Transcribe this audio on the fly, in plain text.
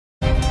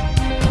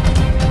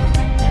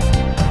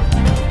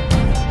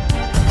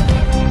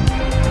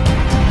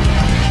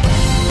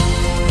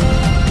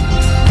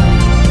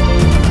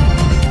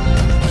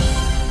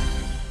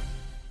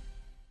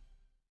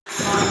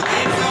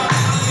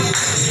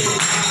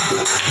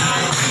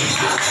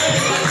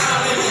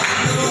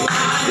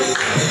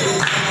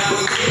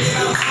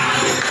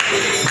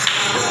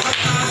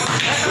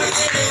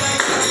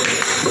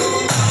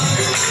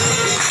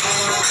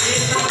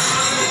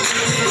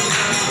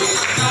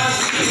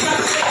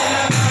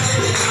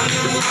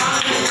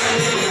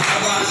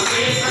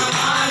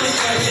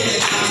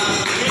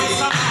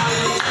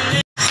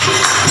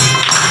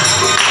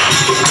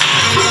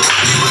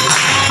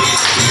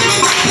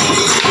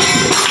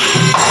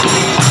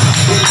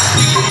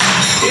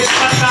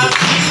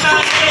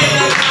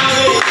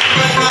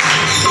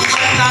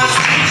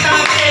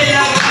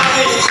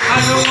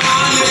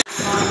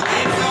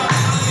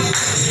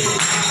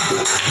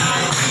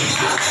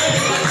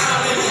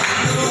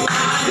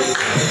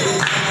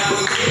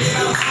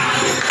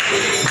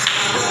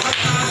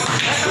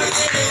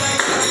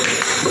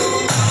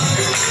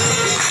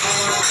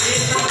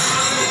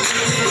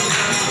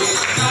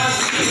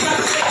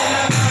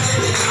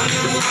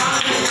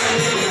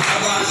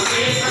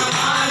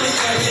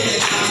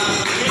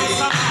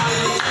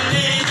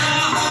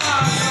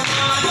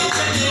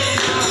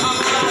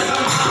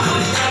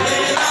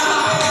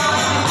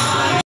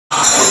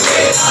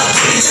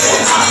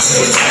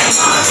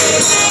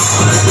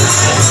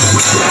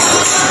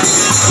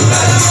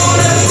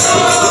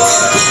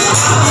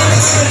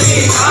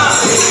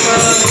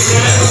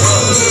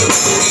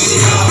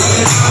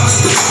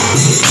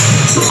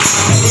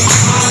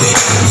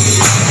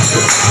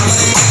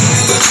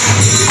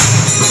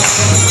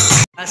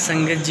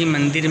जी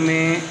मंदिर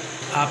में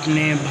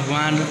आपने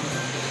भगवान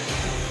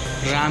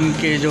राम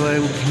के जो है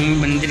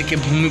मंदिर के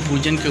भूमि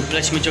पूजन के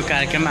उपलक्ष्य में जो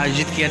कार्यक्रम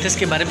आयोजित किया था,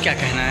 इसके बारे में क्या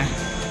कहना है?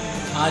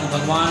 आज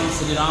भगवान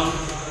श्री राम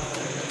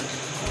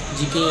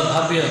जी के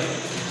भव्य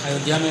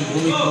अयोध्या में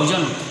भूमि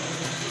पूजन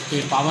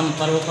के पावन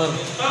पर्व पर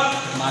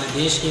हमारे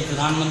देश के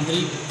प्रधानमंत्री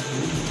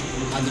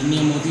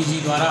आदरणीय मोदी जी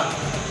द्वारा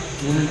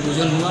भूमि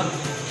पूजन हुआ,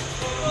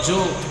 जो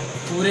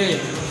पूरे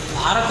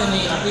भारत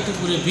नहीं अपितु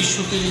पूरे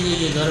विश्व के लिए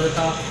ये गर्व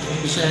का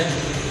विषय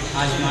है।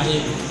 आज हमारे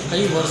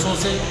कई वर्षों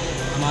से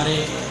हमारे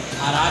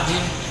आराध्य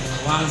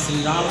भगवान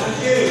श्री राम का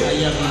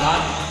यह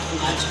विवाद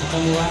आज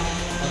खत्म हुआ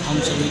और हम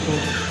सभी को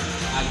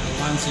आज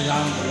भगवान श्री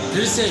राम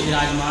फिर से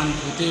विराजमान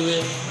होते हुए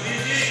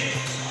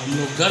हम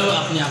लोग गर्व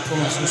अपने आप को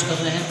महसूस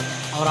कर रहे हैं।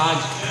 और आज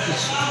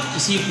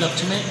इसी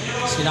उपलक्ष्य में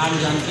श्री राम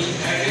जानकी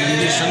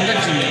मंदिर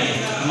संगत जी में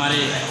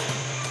हमारे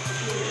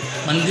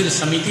मंदिर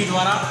समिति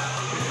द्वारा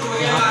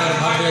यहाँ पर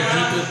भव्य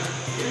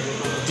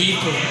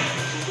दीप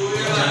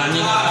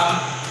जलाने का काम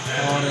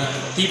और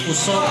दीप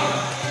उत्सव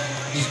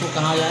जिसको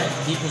कहा जाए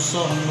दीप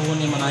उत्सव हम लोगों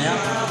ने मनाया।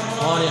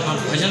 और यहाँ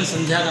भजन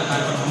संध्या का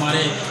कार्यक्रम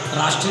हमारे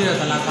राष्ट्रीय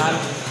कलाकार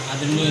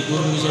आदरणीय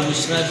गुरु विजय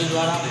मिश्रा जी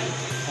द्वारा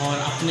और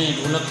अपने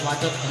ढोलक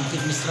वादक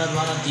अंकित मिश्रा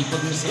द्वारा,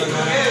 दीपक मिश्रा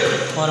द्वारा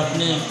और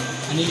अपने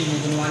अनिल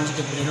मोदनवान जी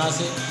के प्रेरणा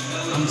से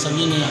हम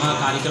सभी ने यहाँ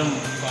कार्यक्रम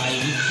को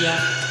आयोजित किया।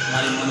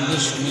 हमारी मंदिर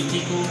समिति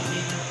को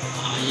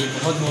ये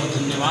बहुत बहुत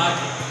धन्यवाद,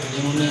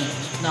 जिन्होंने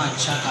इतना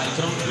अच्छा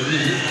कार्यक्रम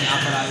यहाँ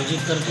पर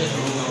आयोजित करके हम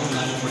लोगों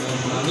को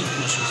गौरवान्वित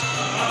महसूस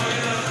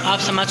किया। आप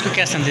समाज को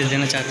क्या संदेश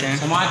देना चाहते हैं?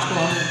 समाज को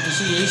हम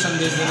यही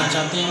संदेश देना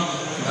चाहते हैं,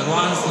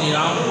 भगवान श्री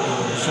राम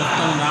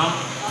पुरुषोत्तम राम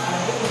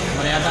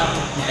मर्यादा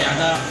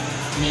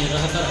में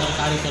रहकर हर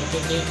कार्य करते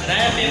थे।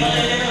 मैं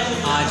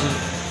आज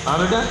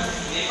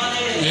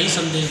यही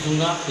संदेश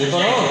दूंगा,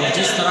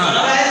 जिस तरह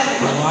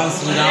भगवान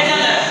श्री राम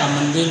का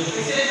मंदिर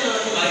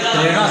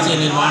प्रेरणा से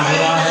निर्माण हो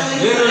रहा है,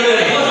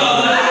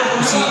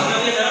 उसी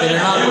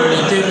प्रेरणा को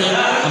लेते हुए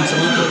हम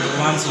सभी को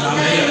भगवान श्री राम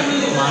के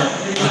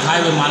दिखाए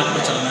हुए मार्ग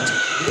पर चलना चाहिए।